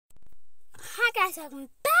guys, welcome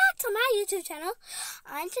back to my YouTube channel.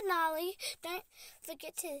 I'm Denali. Don't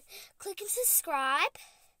forget to click and subscribe.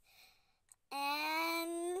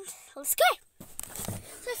 And let's go.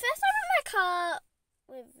 So first I'm in my car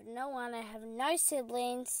with no one. I have no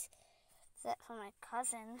siblings except for my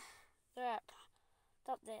cousin. They're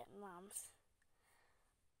up there at Mum's.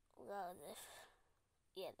 Relative.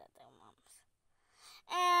 Yeah, they're their Mum's.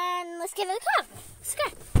 And let's get in the car. Let's go.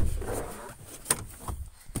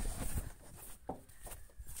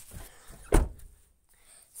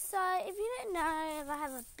 So, if you don't know, I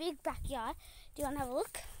have a big backyard. Do you want to have a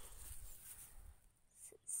look?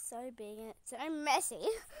 It's so big and it's so messy,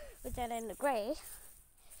 which I don't agree.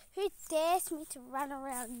 Who dares me to run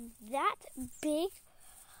around that big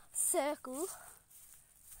circle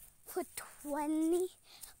for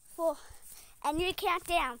 24? And you count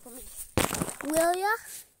down for me. Will ya?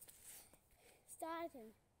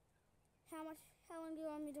 Starting. How long do you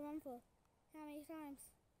want me to run for? How many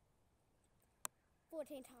times?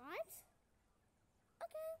 14 times?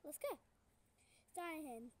 Okay, let's go. Starting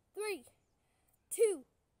in 3, 2,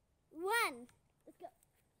 1. Let's go.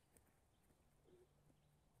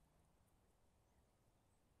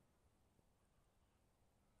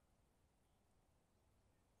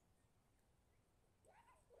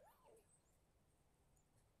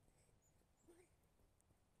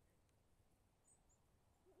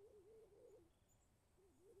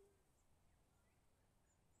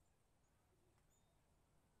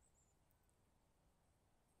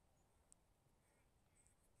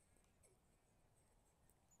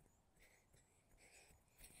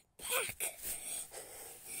 Pack.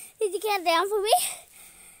 Did you count down for me?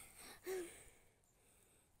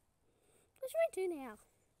 What should I do now?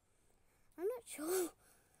 I'm not sure.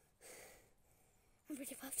 I'm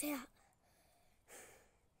pretty puffed out.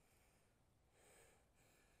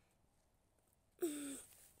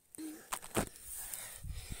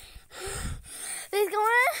 Let's go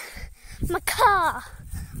on my car.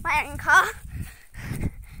 My own car.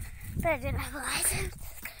 But I didn't have a license.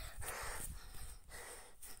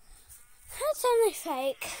 It's only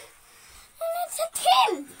fake. And it's a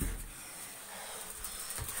 10.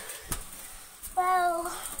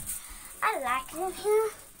 Well, I like it in here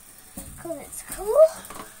because it's cool.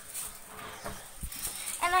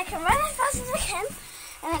 And I can run as fast as I can.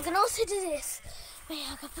 And I can also do this. Wait,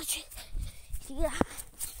 I can put you. Yeah.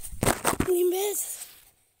 Green bears.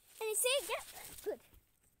 And you see? Yep. Good.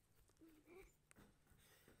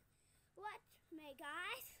 Watch me,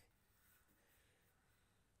 guys.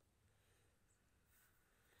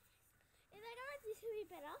 If I don't, this will be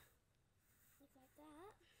better. Looks like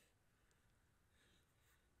that.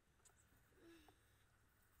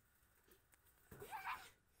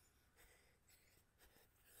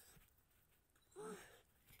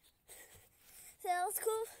 So that was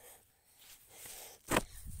cool.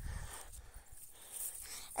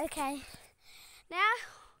 Okay. Now,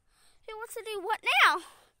 who wants to do what now?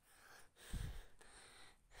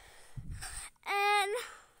 And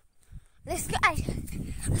let's go.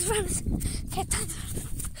 Let's run this.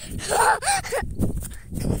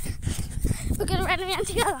 We're going to run around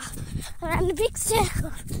together. Around the big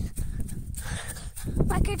circle.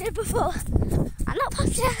 Like I did before. I'm not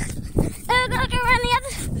puffed out. Now we're going to go around the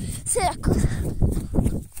other circle.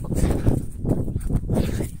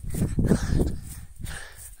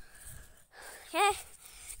 Okay,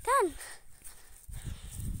 done.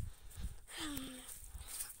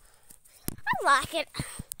 I like it at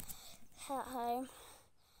home.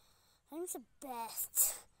 Home's the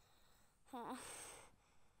best.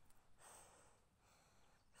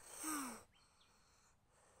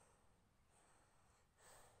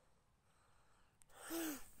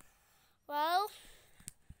 Well,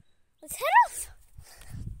 let's head off.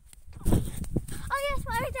 Oh yes,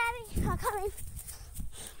 Mommy and Daddy are coming.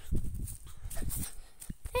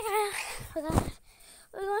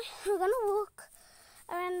 We're gonna walk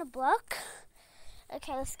around the block.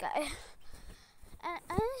 Okay, let's go.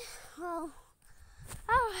 Well,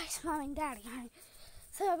 I'll race Mum and Daddy home.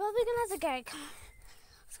 So we're probably gonna have to go. Come on,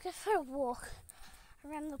 let's go for a walk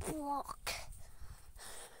around the block.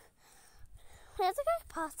 We have to go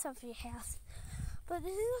past some of your house. But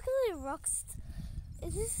this is like a little rocks.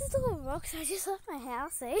 This is little rocks. I just left my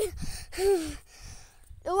house, eh?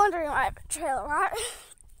 You're wondering why I have a trailer, right?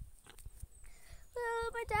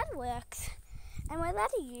 Well, my dad works, and we're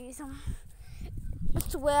allowed to use them.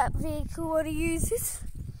 It's a work vehicle what he uses.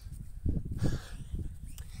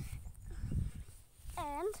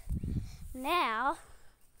 And now,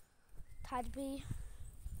 time to be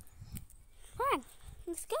fine.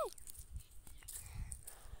 Let's go.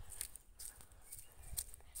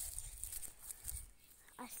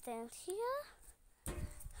 I stand here.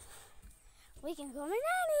 We can call me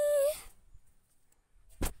Nanny.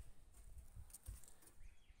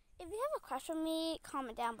 If you have a crush on me,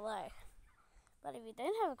 comment down below. But if you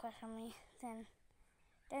don't have a crush on me, then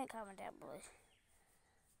don't comment down below.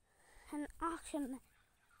 An auction.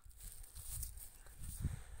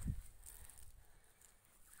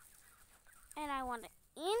 And I want to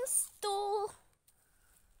install.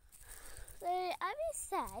 So I will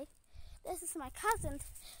say, this is my cousin's.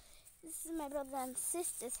 This is my brother and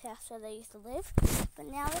sister's house where they used to live. But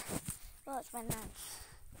now, well, it's my nan's.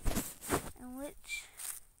 In which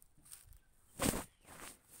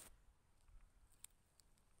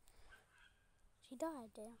she died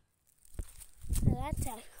there. So that's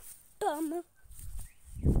a bummer.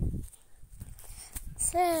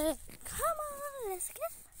 So, come on, let's go.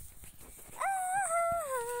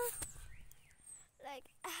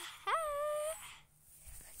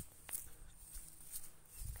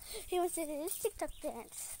 He wants to do this TikTok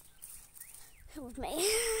dance with me.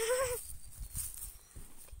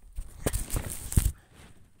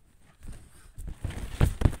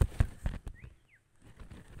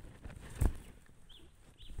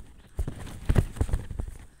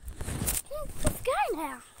 Let's go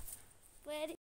now. Where